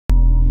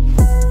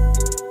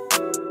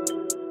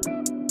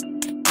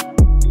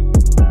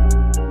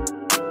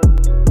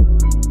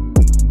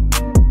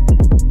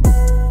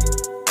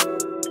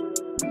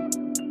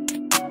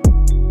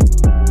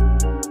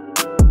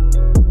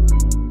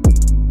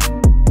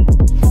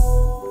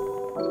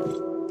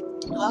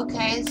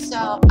Okay,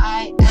 so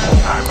I am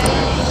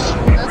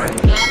playing the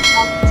map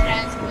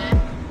Alcatraz map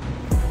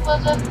for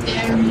the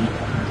very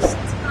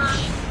first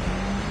time.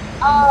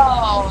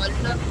 Oh,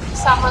 look,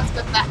 someone's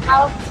got the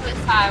outfit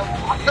I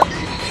want.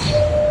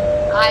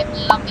 I'm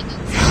loving it.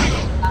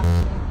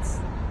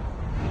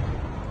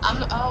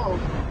 Oh,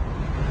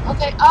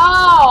 okay.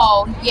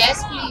 Oh,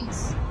 yes,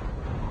 please.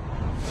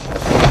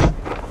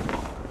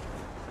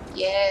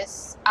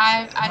 Yes,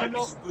 I don't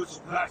know.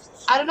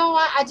 I don't know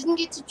why I didn't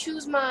get to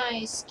choose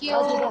my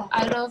skill.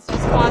 I don't know if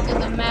it's part of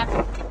the map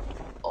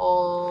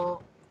or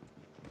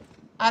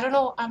I don't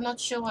know. I'm not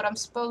sure what I'm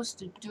supposed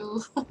to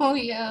do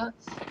here.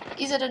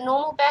 Is it a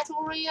normal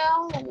battle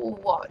royale or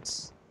what?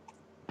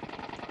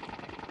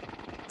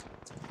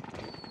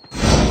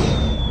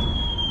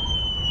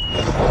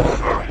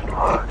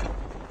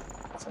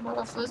 Someone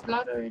got first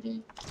blood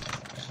already.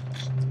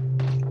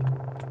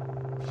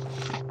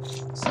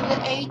 See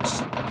the age.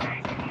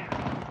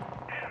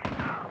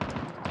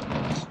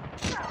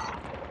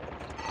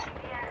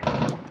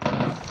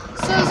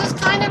 So is this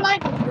kind of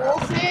like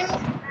warfare?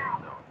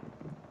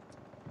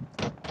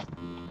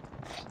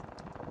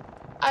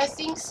 I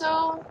think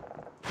so.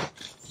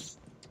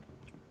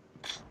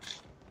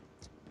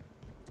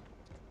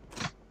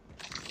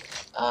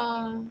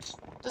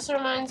 This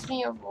reminds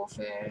me of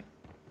warfare.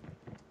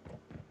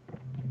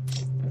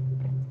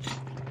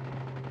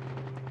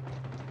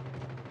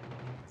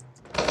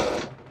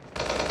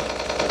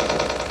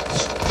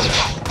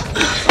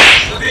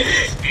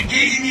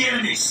 Engaging the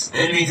enemies.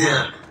 Enemy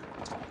down.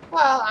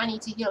 Well, I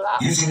need to heal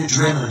up. Using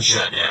adrenaline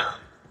shot now.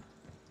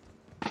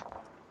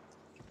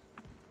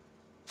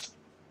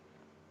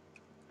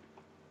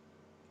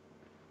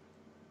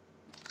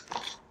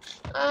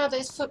 Ah,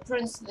 there's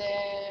footprints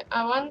there.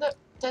 I wonder,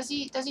 does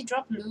he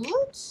drop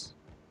loot?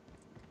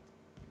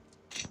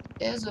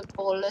 There's a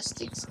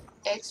ballistics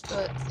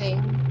expert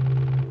thing.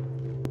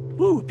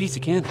 Ooh, piece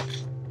of candy.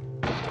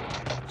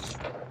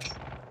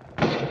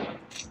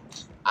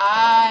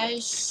 I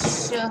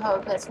sure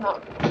hope that's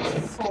not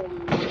for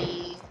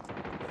me.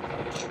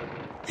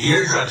 The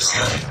airdrop is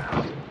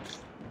coming.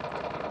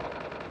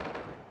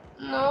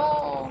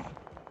 No.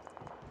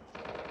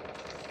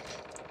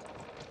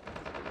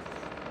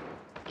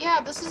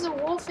 Yeah, this is a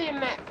warfare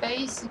map,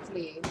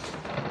 basically.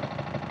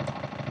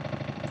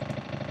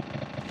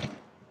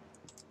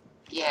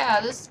 Yeah,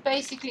 this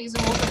basically is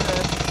a warfare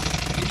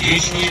map.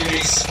 Engaging the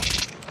enemies.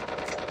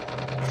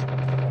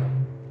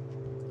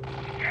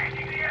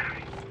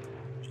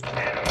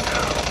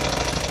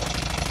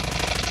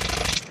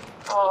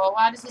 Oh,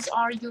 why does this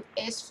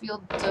RUS feel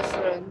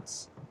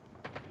different?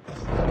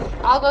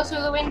 I'll go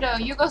through the window,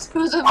 you go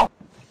through the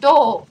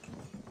door.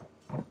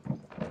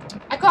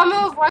 I can't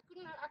move, why I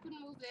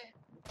couldn't move there?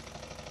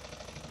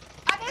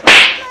 I didn't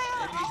player!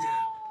 Oh,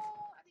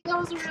 I think that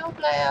was a real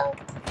player.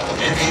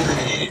 Enemy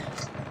eliminated.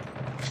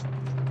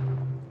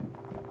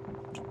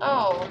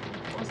 Oh,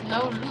 there was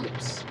no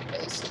loops,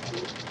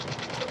 basically.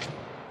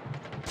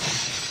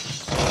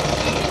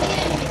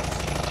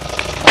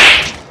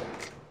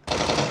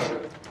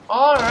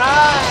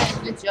 Alright,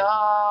 good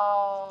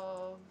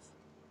job.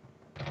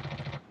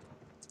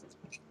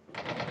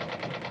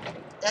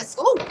 That's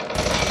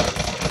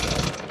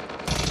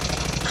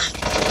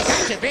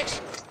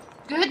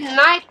Good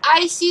night,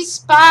 Icy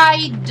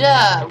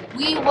Spider.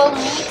 We will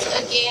meet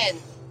again.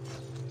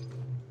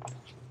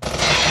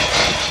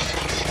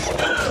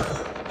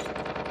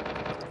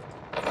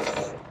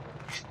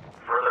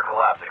 Further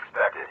collapse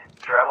expected.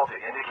 Travel to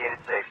indicated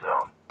safe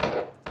zone.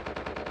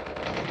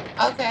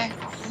 Okay,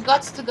 we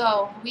got to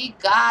go. We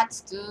got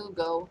to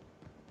go.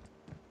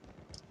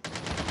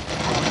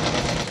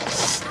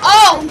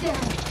 Oh!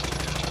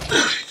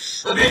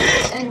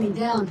 Enemy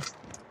down.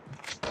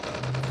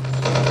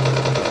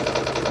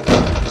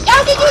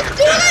 How did you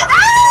do it?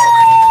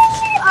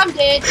 Ah! I'm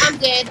dead, I'm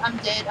dead, I'm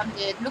dead, I'm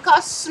dead. Look how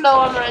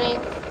slow I'm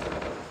running.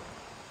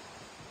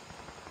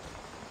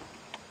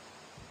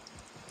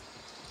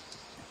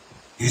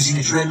 Using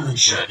adrenaline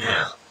shot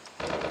now.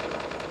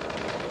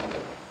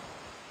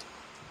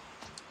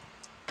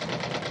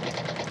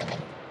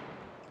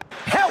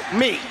 Help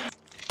me!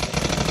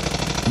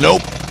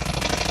 Nope.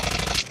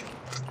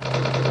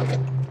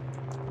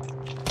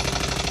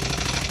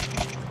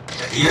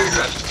 The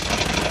airdrop.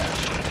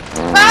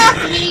 Fuck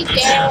me,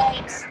 dead.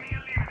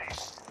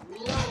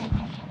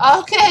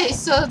 Okay,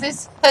 so this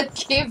is a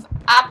give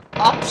up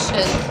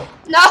option.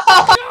 No!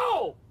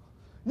 No!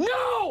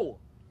 No!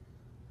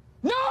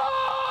 No!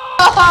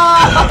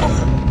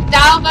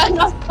 Down but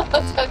not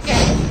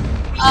okay.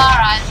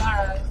 Alright.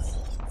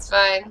 It's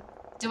fine.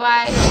 Do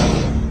I?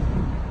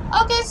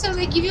 Okay, so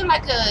they give you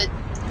like a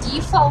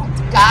default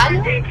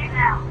gun?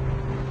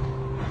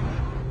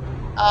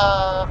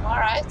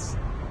 Alright.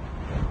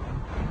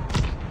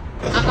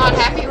 I'm not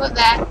happy with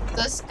that.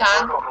 This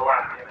gun.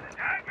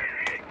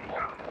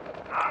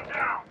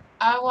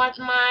 I want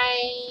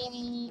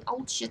my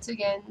old shit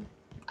again.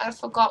 I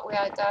forgot where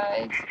I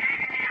died.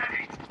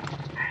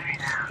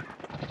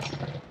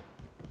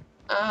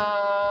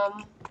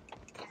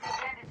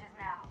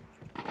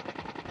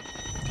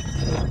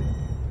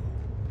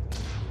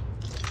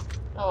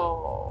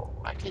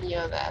 can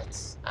hear that.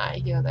 I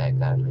hear that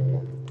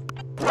gunman.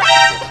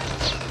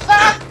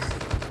 Fuck!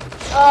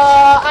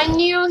 Oh, I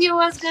knew he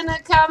was gonna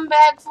come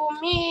back for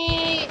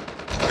me.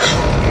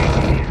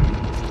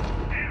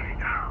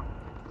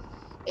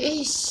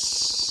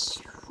 Ish.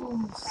 Your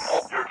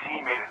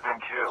teammate has been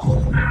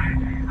killed.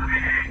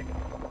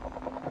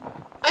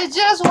 I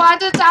just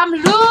wanted some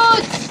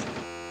loot.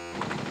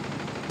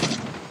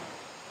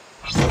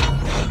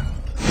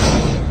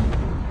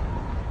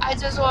 I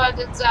just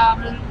wanted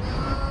some loot.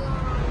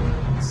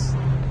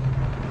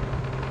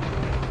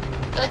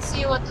 Let's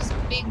see what this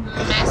big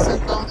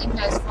massive building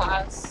has for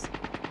us.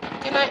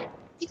 Can I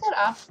pick that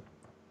up?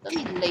 Don't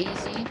be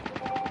lazy.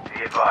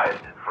 Be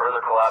advised,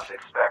 further collapse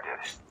expected.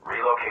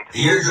 Relocate to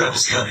The airdrop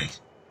is coming.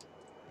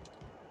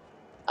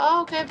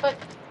 Oh, okay, but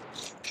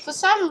for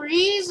some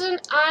reason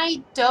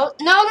I don't.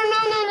 No,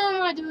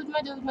 my dude, no.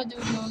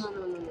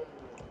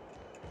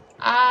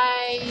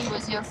 I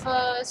was here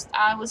first.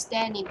 I was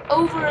standing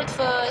over it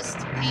first.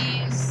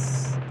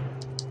 Please.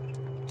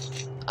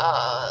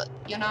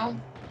 You know.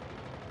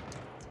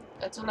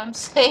 That's all I'm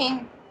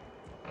saying.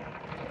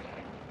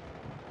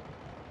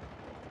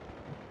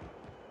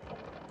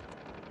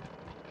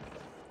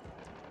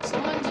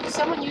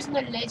 Someone using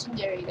a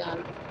legendary gun.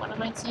 One of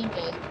my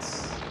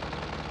teammates.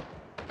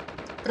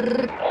 your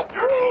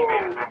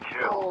teammate has been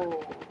killed.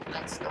 Oh,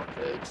 that's not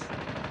good.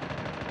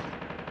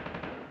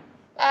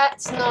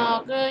 That's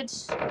not good.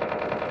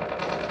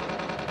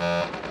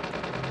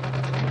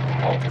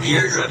 The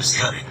airdrop is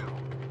coming.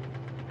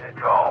 Good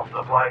call.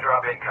 Supply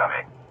drop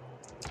incoming.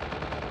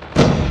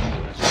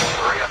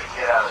 Hurry up and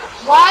get out of this.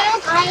 Why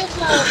don't I have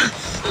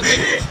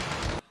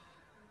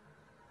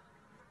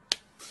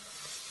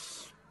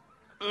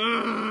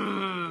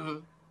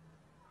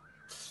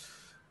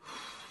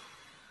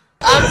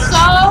I'm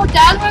so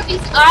done with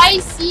these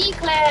IC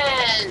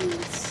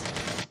clans.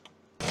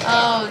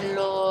 Oh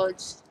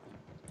Lord.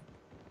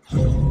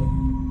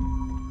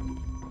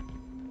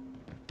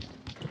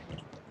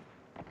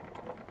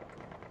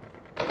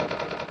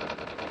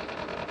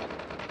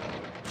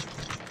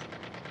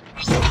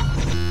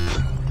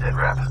 Sit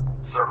rep.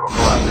 Circle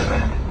collapse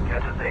imminent.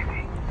 Get to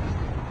safety.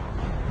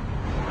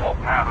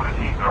 Half of the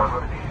teams are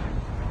eliminated.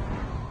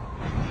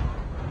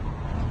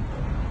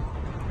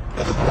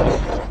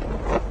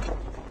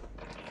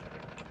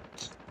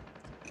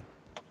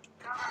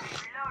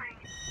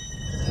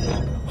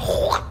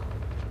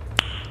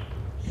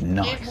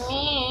 Give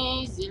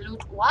me the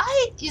loot. Why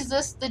is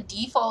this the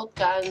default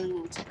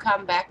gun to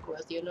come back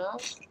with, you know?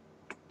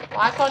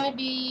 Why can't it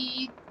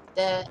be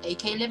the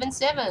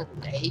AK-11-7,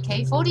 the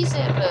AK-47?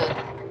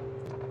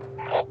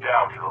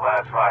 Down to the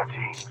last 5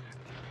 teams.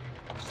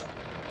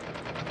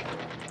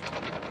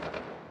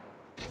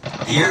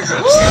 The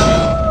airdrop is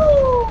coming.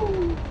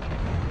 Woo!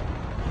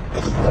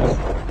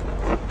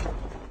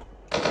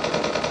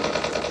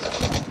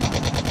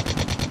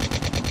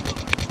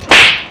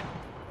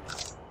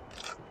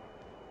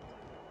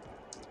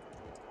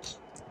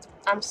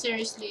 I'm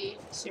seriously,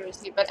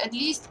 but at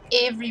least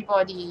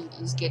everybody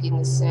is getting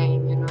the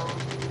same, you know?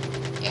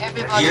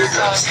 Everybody's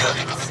got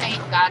the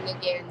same gun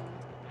again.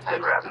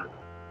 Sit rep.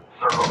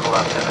 Circle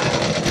collapse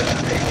imminent. Get to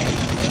safety.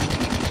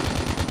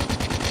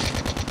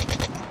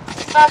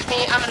 Fuck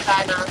me, I'm gonna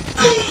die now.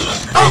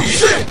 Oh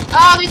shit!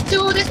 Oh, there's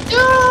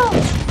two!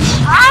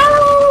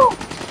 Ow!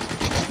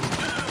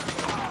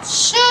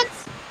 Shit!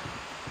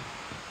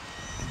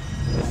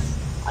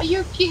 Are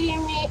you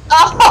kidding me?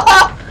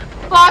 Oh!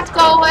 Bot,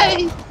 go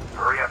away!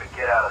 Hurry up and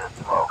get out of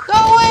this smoke. Go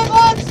away,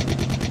 bot!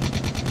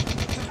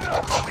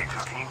 Only 2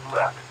 teams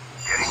left.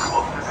 Getting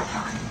close to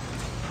victory.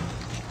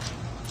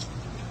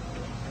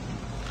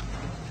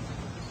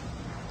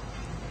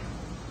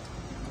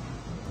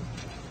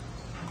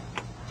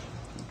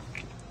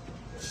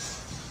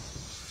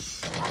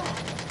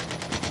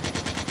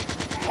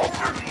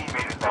 Your teammate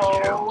has been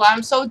killed. Oh,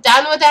 I'm so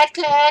done with that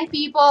clan,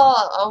 people!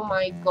 Oh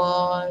my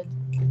god.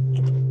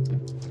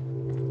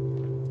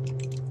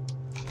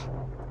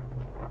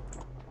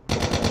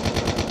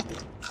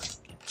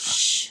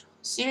 Shh.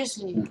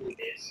 Seriously.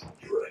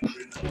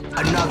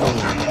 Another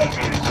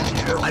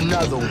one.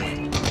 Another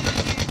one.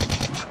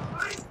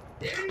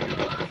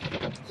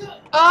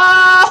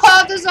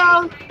 Oh, the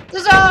zone! The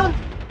zone!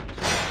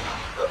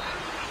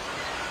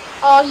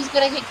 Oh, he's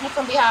gonna hit me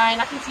from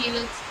behind. I can feel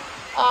it.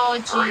 Oh,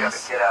 Hurry up and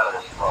jeez. get out of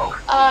this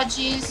smoke. Oh,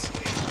 jeez.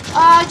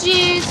 Oh,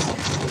 jeez.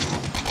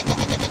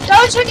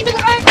 Don't shoot him in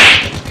the back!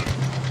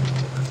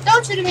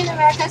 Don't shoot him in the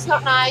back. That's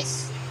not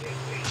nice.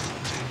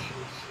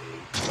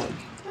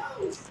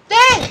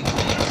 There!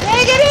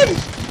 There, get him!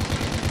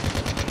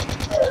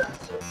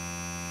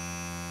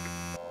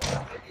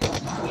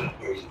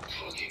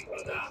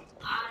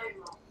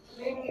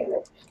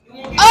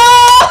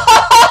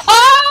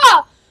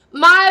 Oh!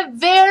 My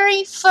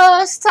very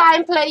first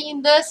time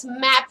playing this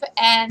map,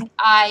 and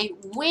I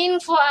win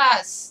for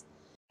us.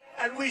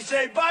 And we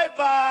say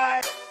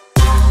bye-bye.